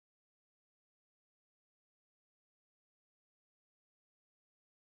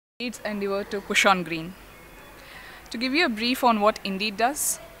Indeed's endeavor to push on green. To give you a brief on what Indeed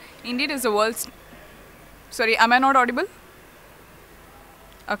does, Indeed is the world's... Sorry, am I not audible?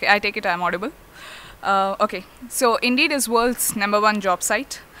 Okay, I take it I'm audible. Okay, so Indeed is world's #1 job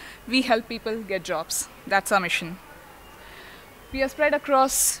site. We help people get jobs. That's our mission. We are spread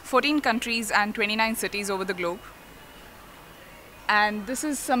across 14 countries and 29 cities over the globe. And this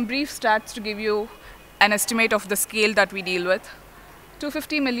is some brief stats to give you an estimate of the scale that we deal with.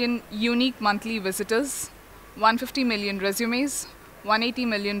 250 million unique monthly visitors, 150 million resumes, 180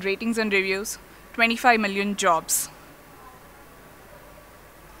 million ratings and reviews, 25 million jobs.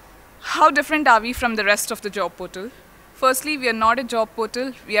 How different are we from the rest of the job portal? Firstly, we are not a job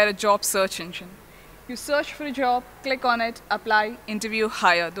portal, we are a job search engine. You search for a job, click on it, apply, interview,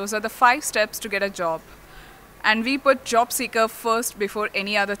 hire. Those are the 5 steps to get a job. And we put job seeker first before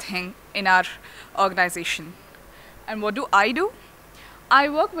any other thing in our organization. And what do? I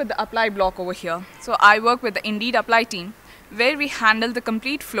work with the apply block over here. So I work with the Indeed apply team, where we handle the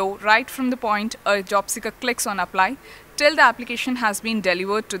complete flow right from the point a job seeker clicks on apply till the application has been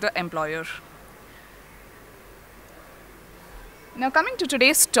delivered to the employer. Now coming to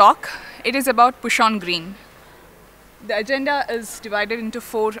today's talk, it is about push on green. The agenda is divided into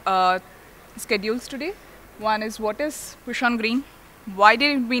 4 schedules today. One is what is push on green, why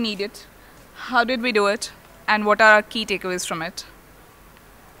did we need it, how did we do it, and what are our key takeaways from it.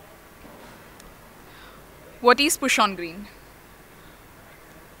 What is push on green?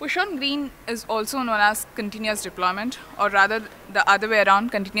 Push on green is also known as continuous deployment, or rather the other way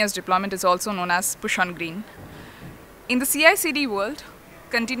around, continuous deployment is also known as push on green. In the CI/CD world,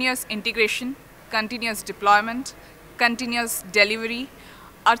 continuous integration, continuous deployment, continuous delivery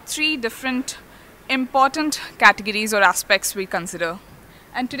are 3 different important categories or aspects we consider.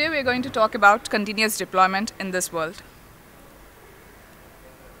 And today we are going to talk about continuous deployment in this world.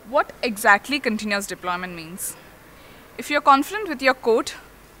 What exactly continuous deployment means? If you're confident with your code,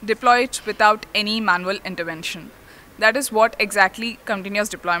 deploy it without any manual intervention. That is what exactly continuous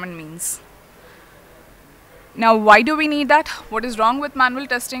deployment means. Now, why do we need that? What is wrong with manual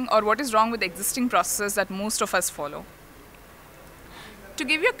testing, or what is wrong with existing processes that most of us follow? To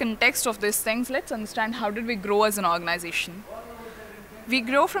give you a context of these things, let's understand how did we grow as an organization. We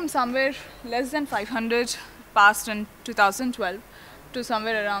grow from somewhere less than 500 passed in 2012 to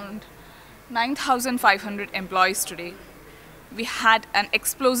somewhere around 9,500 employees today. We had an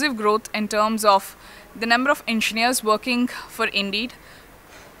explosive growth in terms of the number of engineers working for Indeed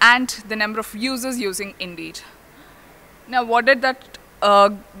and the number of users using Indeed. Now, what did that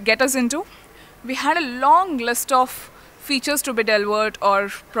get us into? We had a long list of features to be delivered or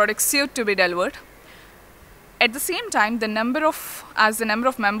product suite to be delivered. At the same time, as the number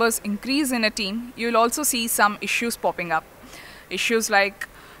of members increase in a team, you will also see some issues popping up. Issues like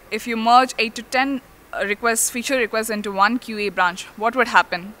if you merge 8 to 10 feature requests into one QA branch, what would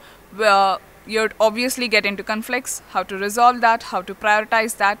happen? Well, you'd obviously get into conflicts, how to resolve that, how to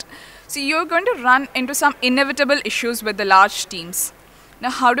prioritize that. So you're going to run into some inevitable issues with the large teams.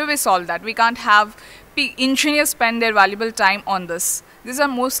 Now, how do we solve that? We can't have engineers spend their valuable time on this. These are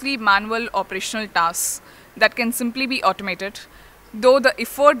mostly manual operational tasks that can simply be automated, though the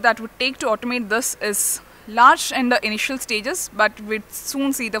effort that would take to automate this is large in the initial stages, but we'd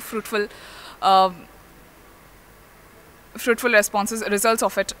soon see the fruitful results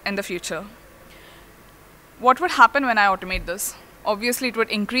of it in the future. What would happen when I automate this? Obviously, it would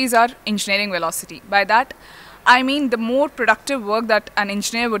increase our engineering velocity. By that, I mean the more productive work that an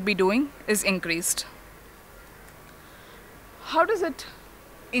engineer would be doing is increased. How does it?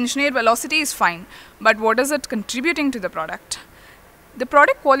 Engineer velocity is fine, but what is it contributing to the product? The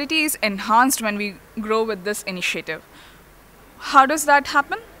product quality is enhanced when we grow with this initiative. How does that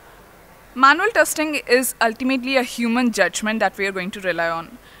happen? Manual testing is ultimately a human judgment that we are going to rely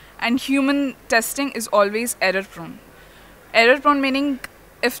on. And human testing is always error prone. Error prone meaning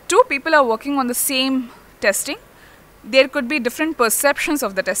if 2 people are working on the same testing, there could be different perceptions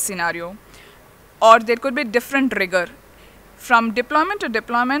of the test scenario, or there could be different rigor. From deployment to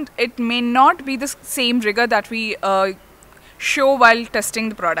deployment, it may not be the same rigor that we show while testing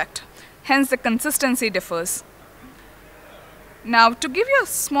the product. Hence, the consistency differs. Now, to give you a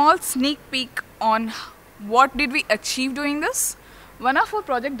small sneak peek on what did we achieve doing this, one of our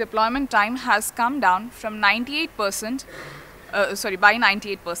project deployment time has come down from by 98%,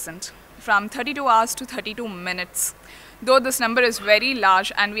 from 32 hours to 32 minutes. Though this number is very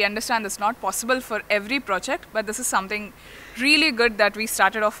large and we understand it's not possible for every project, but this is something really good that we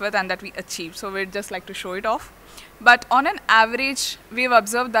started off with and that we achieved. So we'd just like to show it off. But on an average, we've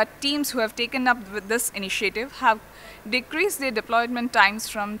observed that teams who have taken up with this initiative have decreased their deployment times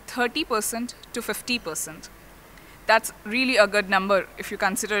from 30% to 50%. That's really a good number if you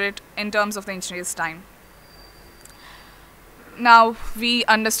consider it in terms of the engineer's time. Now we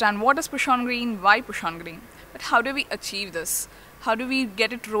understand what is push on green, why push on green. But how do we achieve this? How do we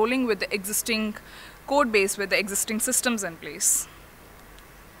get it rolling with the existing code base, with the existing systems in place?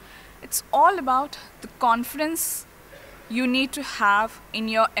 It's all about the confidence you need to have in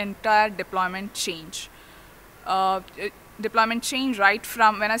your entire deployment change. Deployment change right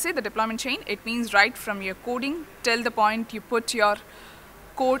from, when I say the deployment chain, it means right from your coding till the point you put your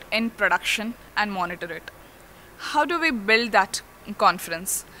code in production and monitor it. How do we build that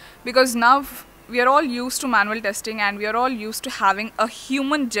confidence? Because now we are all used to manual testing and we are all used to having a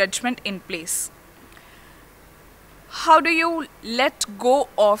human judgment in place. How do you let go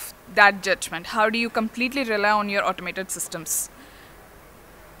of that judgment? How do you completely rely on your automated systems?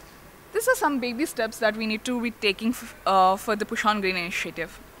 These are some baby steps that we need to be taking for the Push on Green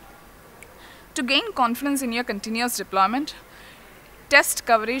initiative. To gain confidence in your continuous deployment, test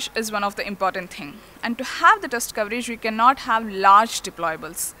coverage is one of the important things. And to have the test coverage, we cannot have large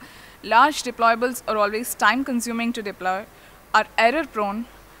deployables. Large deployables are always time consuming to deploy, are error prone.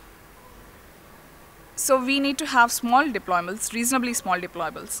 So we need to have small deployables, reasonably small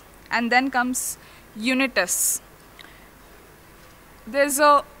deployables. And then comes unit tests. There's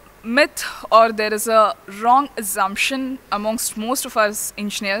a myth or there is a wrong assumption amongst most of us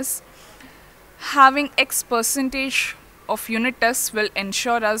engineers. Having X percentage of unit tests will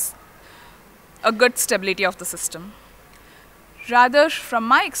ensure us a good stability of the system. Rather, from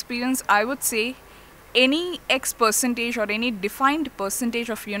my experience, I would say any X percentage or any defined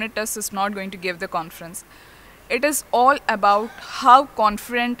percentage of unit tests is not going to give the confidence. It is all about how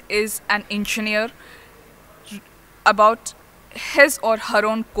confident is an engineer about his or her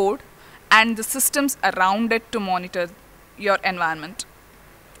own code and the systems around it to monitor your environment.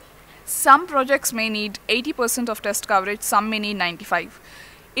 Some projects may need 80% of test coverage, some may need 95%.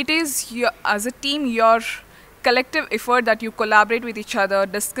 It is as a team, your collective effort that you collaborate with each other,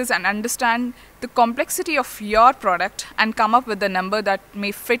 discuss and understand the complexity of your product and come up with the number that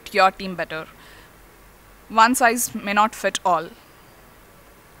may fit your team better. One size may not fit all.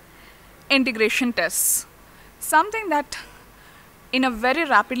 Integration tests. Something that in a very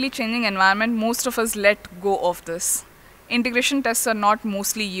rapidly changing environment, most of us let go of this. Integration tests are not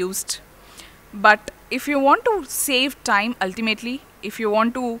mostly used. But if you want to save time ultimately, if you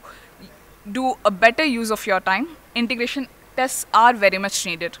want to do a better use of your time, integration tests are very much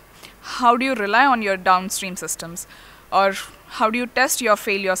needed. How do you rely on your downstream systems? Or how do you test your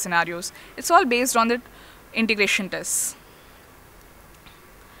failure scenarios? It's all based on the integration tests.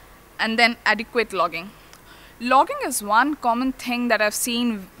 And then adequate logging. Logging is one common thing that I've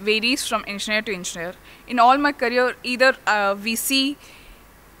seen varies from engineer to engineer. In all my career, either we see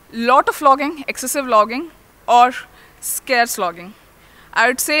lot of logging, excessive logging, or scarce logging. I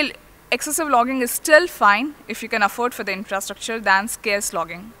would say excessive logging is still fine if you can afford for the infrastructure than scarce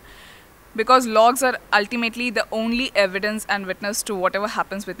logging, because logs are ultimately the only evidence and witness to whatever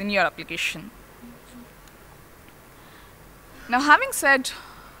happens within your application. Now, having said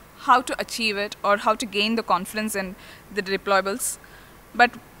how to achieve it or how to gain the confidence in the deployables,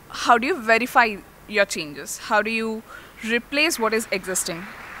 but how do you verify your changes? How do you replace what is existing?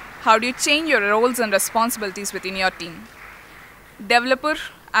 How do you change your roles and responsibilities within your team? Developer,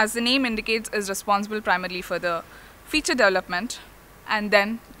 as the name indicates, is responsible primarily for the feature development, and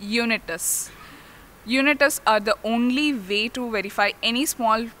then unit tests. Unit tests are the only way to verify any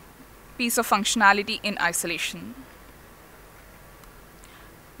small piece of functionality in isolation.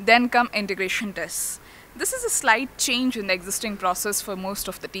 Then come integration tests. This is a slight change in the existing process for most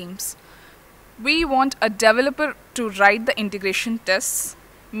of the teams. We want a developer to write the integration tests,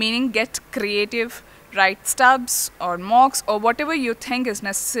 meaning get creative, write stubs or mocks or whatever you think is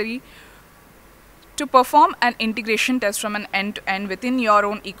necessary to perform an integration test from an end-to-end within your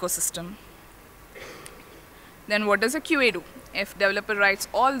own ecosystem. Then what does a QA do? If developer writes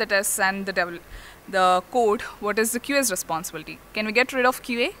all the tests and the code, what is the QA's responsibility? Can we get rid of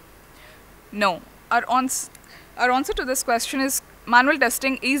QA? No. Our answer to this question is manual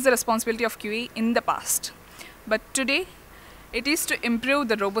testing is the responsibility of QA in the past. But today, it is to improve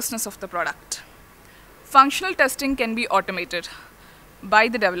the robustness of the product. Functional testing can be automated by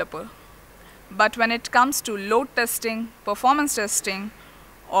the developer. But when it comes to load testing, performance testing,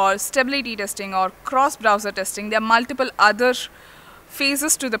 or stability testing, or cross-browser testing, there are multiple other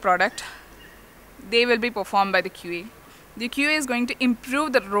phases to the product. They will be performed by the QA. The QA is going to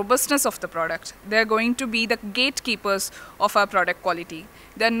improve the robustness of the product. They are going to be the gatekeepers of our product quality.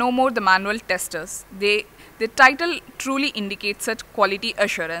 They are no more the manual testers. The title truly indicates that quality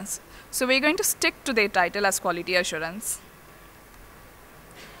assurance. So we're going to stick to their title as quality assurance.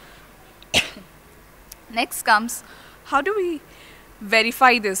 Next comes, how do we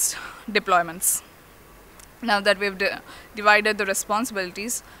verify these deployments? Now that we've divided the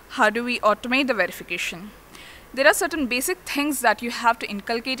responsibilities, how do we automate the verification? There are certain basic things that you have to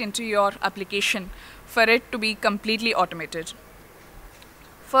inculcate into your application for it to be completely automated.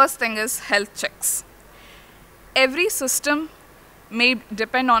 First thing is health checks. Every system may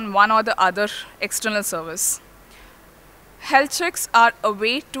depend on one or the other external service. Health checks are a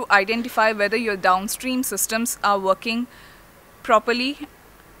way to identify whether your downstream systems are working properly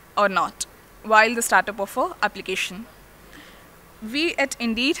or not while the startup of an application. We at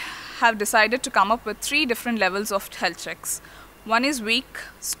Indeed have decided to come up with 3 different levels of health checks. One is weak,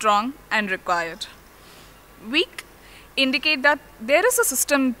 strong, and required. Weak indicate that there is a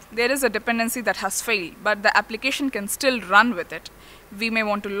system, there is a dependency that has failed, but the application can still run with it. We may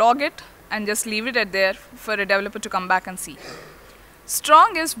want to log it and just leave it at there for a developer to come back and see.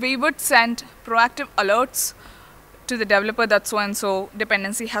 Strong is we would send proactive alerts to the developer that so and so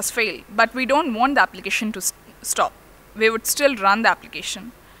dependency has failed, but we don't want the application to stop. We would still run the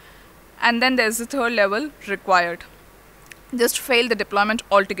application. And then there's the third level, required. Just fail the deployment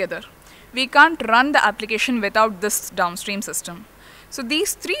altogether. We can't run the application without this downstream system. So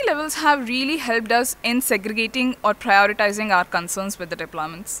these 3 levels have really helped us in segregating or prioritizing our concerns with the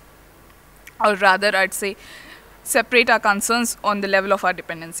deployments. Or rather, I'd say, separate our concerns on the level of our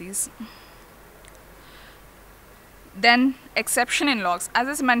dependencies. Then, exception in logs.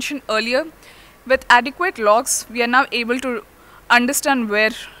 As I mentioned earlier, with adequate logs, we are now able to understand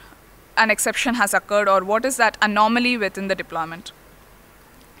where an exception has occurred or what is that anomaly within the deployment.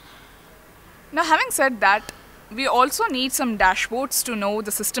 Now, having said that, we also need some dashboards to know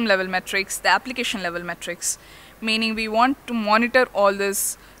the system level metrics, the application level metrics, meaning we want to monitor all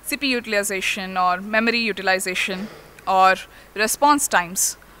this CPU utilization or memory utilization or response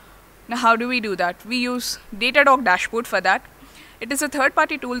times. Now, how do we do that? We use Datadog dashboard for that. It is a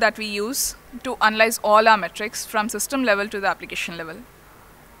third-party tool that we use to analyze all our metrics from system level to the application level.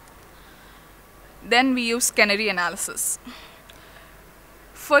 Then we use canary analysis.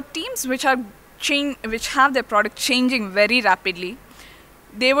 For teams which have their product changing very rapidly,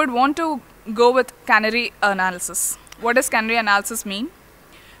 they would want to go with canary analysis. What does canary analysis mean?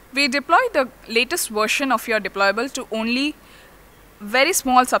 We deploy the latest version of your deployable to only very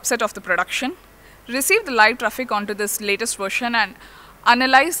small subset of the production, receive the live traffic onto this latest version and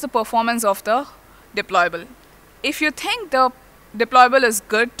analyze the performance of the deployable. If you think the deployable is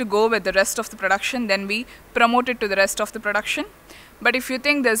good to go with the rest of the production, then we promote it to the rest of the production. But if you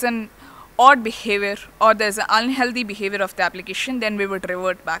think there's an odd behavior or there's an unhealthy behavior of the application, then we would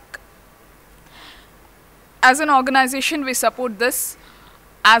revert back. As an organization, we support this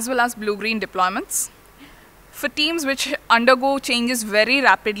as well as blue-green deployments. For teams which undergo changes very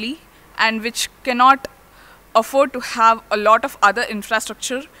rapidly and which cannot afford to have a lot of other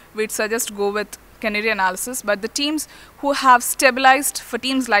infrastructure, we'd suggest go with canary analysis. But the teams who have stabilized, for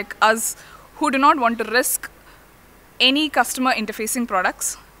teams like us who do not want to risk any customer interfacing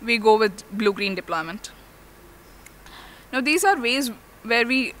products, we go with blue-green deployment. Now, these are ways where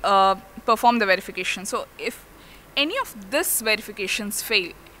we perform the verification. So if any of these verifications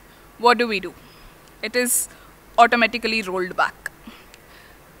fail, what do we do? It is automatically rolled back.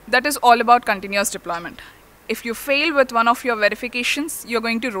 That is all about continuous deployment. If you fail with one of your verifications, you're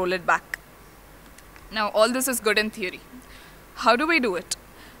going to roll it back. Now, all this is good in theory. How do we do it?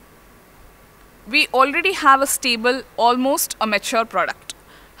 We already have a stable, almost a mature product.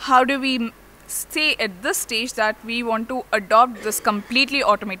 How do we say at this stage that we want to adopt this completely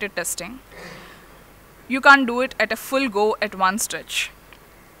automated testing? You can't do it at a full go at one stretch.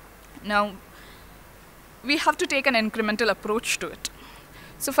 Now, we have to take an incremental approach to it.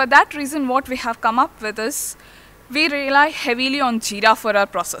 So for that reason, what we have come up with is we rely heavily on Jira for our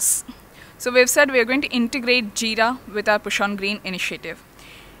process. So we've said we're going to integrate Jira with our Push on Green initiative.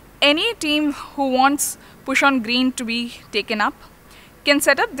 Any team who wants Push on Green to be taken up can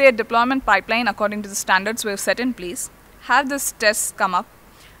set up their deployment pipeline according to the standards we've set in place, have this test come up,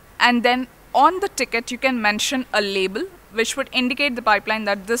 and then on the ticket you can mention a label which would indicate the pipeline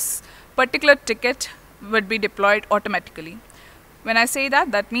that this particular ticket would be deployed automatically. When I say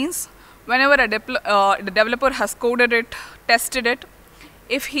that, that means whenever the developer has coded it, tested it,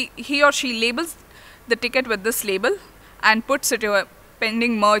 if he or she labels the ticket with this label and puts it to a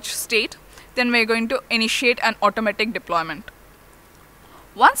pending merge state, then we're going to initiate an automatic deployment.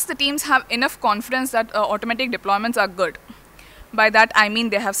 Once the teams have enough confidence that automatic deployments are good, by that I mean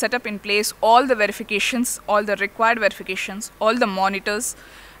they have set up in place all the verifications, all the required verifications, all the monitors,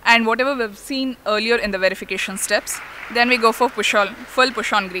 and whatever we've seen earlier in the verification steps, then we go for full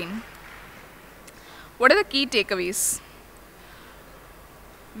push on green. What are the key takeaways?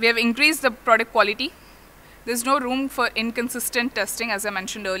 We have increased the product quality. There's no room for inconsistent testing, as I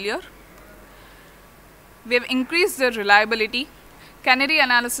mentioned earlier. We have increased the reliability. Canary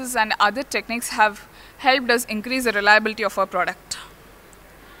analysis and other techniques have helped us increase the reliability of our product.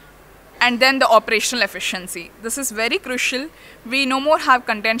 And then the operational efficiency. This is very crucial. We no more have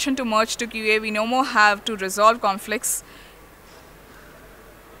contention to merge to QA. We no more have to resolve conflicts.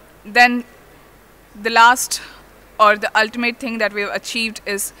 Then the last or the ultimate thing that we have achieved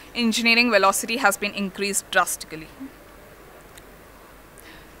is engineering velocity has been increased drastically.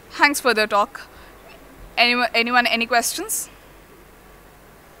 Thanks for the talk. Anyone, any questions?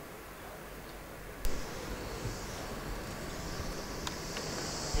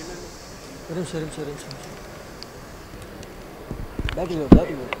 Battery low.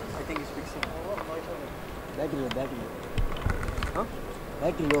 I think it's fixing. Battery low. Huh?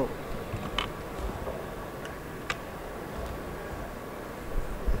 Battery low.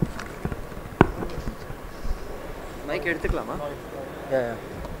 Mic எடுத்துக்கலாமா? Yeah.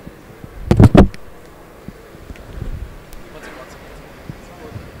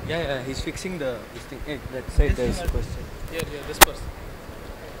 Yeah, he's fixing this thing. Hey, that side there is a question. Yeah, this person.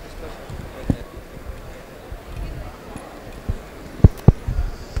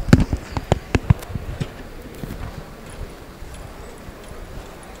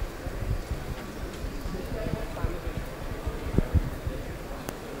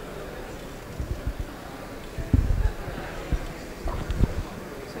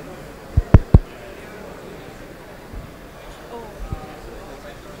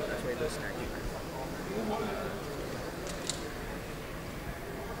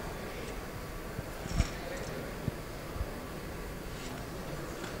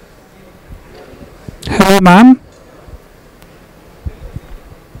 Hello, ma'am.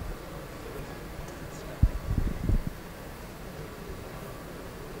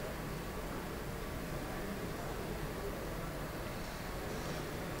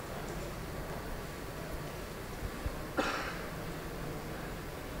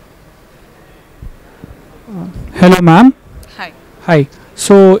 Hello, ma'am. Hi. Hi.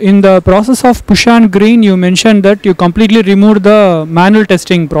 So, in the process of push on green, you mentioned that you completely removed the manual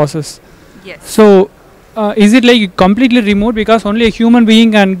testing process. Yes. So, is it like completely removed because only a human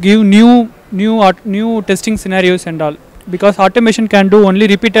being can give new testing scenarios and all? Because automation can do only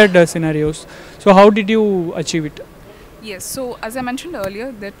repeated scenarios. So, how did you achieve it? Yes, so as I mentioned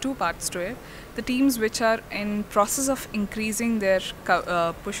earlier, there are two parts to it. The teams which are in process of increasing their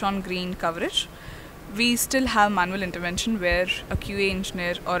push on green coverage, we still have manual intervention where a QA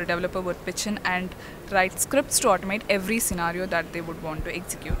engineer or a developer would pitch in and write scripts to automate every scenario that they would want to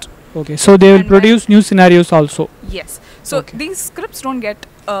execute. Okay, so they will produce new scenarios also. Yes, so these scripts don't get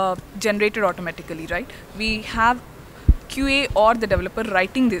generated automatically, right? We have QA or the developer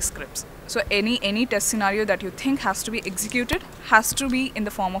writing these scripts. So any test scenario that you think has to be executed has to be in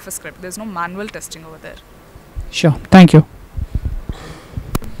the form of a script. There's no manual testing over there. Sure, thank you.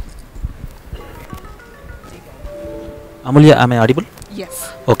 Amulya, am I audible?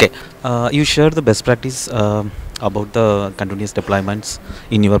 Yes. Okay. You shared the best practice about the continuous deployments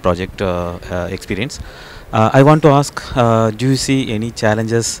in your project experience. I want to ask, do you see any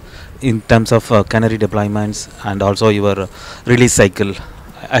challenges in terms of canary deployments and also your release cycle?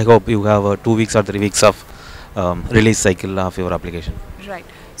 I hope you have 2 weeks or 3 weeks of release cycle of your application. Right.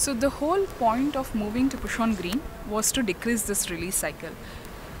 So the whole point of moving to push on green was to decrease this release cycle.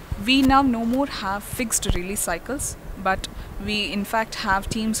 We now no more have fixed release cycles, but we in fact have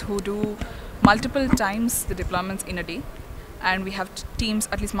teams who do multiple times the deployments in a day, and we have teams,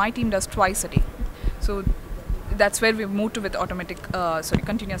 at least my team does twice a day. So that's where we've moved to with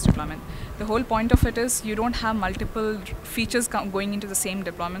continuous deployment. The whole point of it is you don't have multiple features going into the same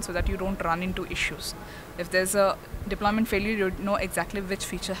deployment so that you don't run into issues. If there's a deployment failure, you know exactly which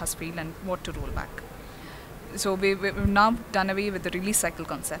feature has failed and what to roll back. So we've now done away with the release cycle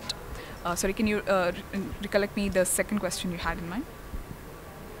concept. Sorry, can you recollect me the second question you had in mind?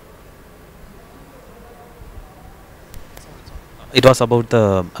 It was about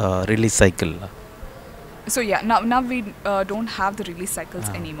the release cycle. So yeah, now we don't have the release cycles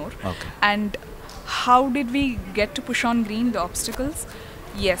anymore. Okay. And how did we get to push on green, the obstacles?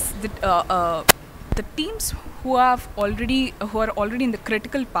 Yes, the teams who are already in the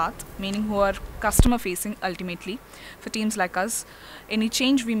critical path, meaning who are customer facing ultimately, for teams like us, any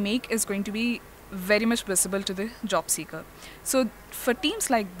change we make is going to be very much visible to the job seeker. So for teams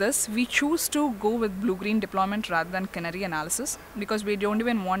like this, we choose to go with blue-green deployment rather than canary analysis, because we don't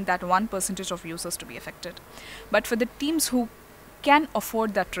even want that 1% of users to be affected. But for the teams who can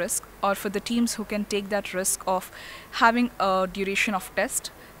afford that risk, or for the teams who can take that risk of having a duration of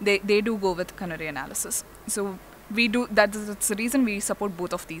test, they do go with canary analysis. So we do that's the reason we support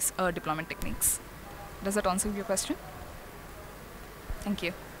both of these deployment techniques. Does that answer your question? Thank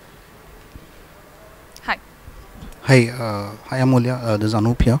you. Hi. Hi, Amulya. This is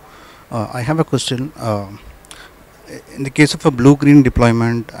Anup here. I have a question. In the case of a blue-green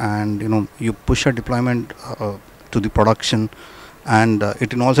deployment, and you push a deployment to the production, and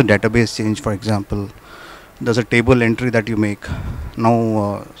it involves a database change. For example, there's a table entry that you make.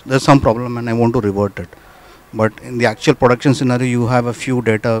 Now there's some problem, and I want to revert it. But in the actual production scenario, you have a few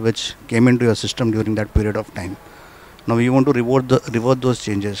data which came into your system during that period of time. Now you want to revert those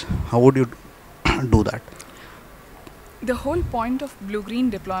changes. How would you do that? The whole point of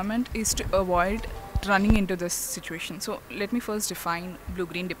blue-green deployment is to avoid running into this situation. So let me first define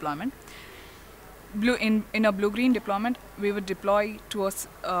blue-green deployment. In a blue-green deployment, we would deploy to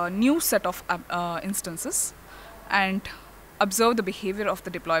a new set of instances and observe the behavior of the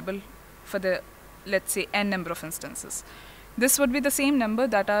deployable for the, let's say, n number of instances. This would be the same number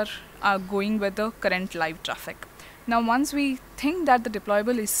that are going with the current live traffic. Now, once we think that the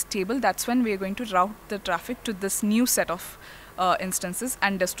deployable is stable, that's when we are going to route the traffic to this new set of instances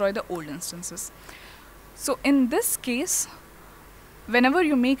and destroy the old instances. So in this case, whenever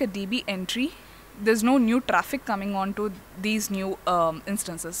you make a DB entry, there's no new traffic coming onto these new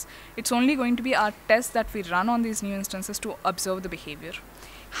instances. It's only going to be our test that we run on these new instances to observe the behavior.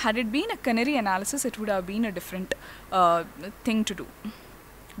 Had it been a canary analysis, it would have been a different thing to do.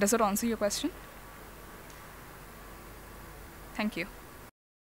 Does that answer your question? Thank you.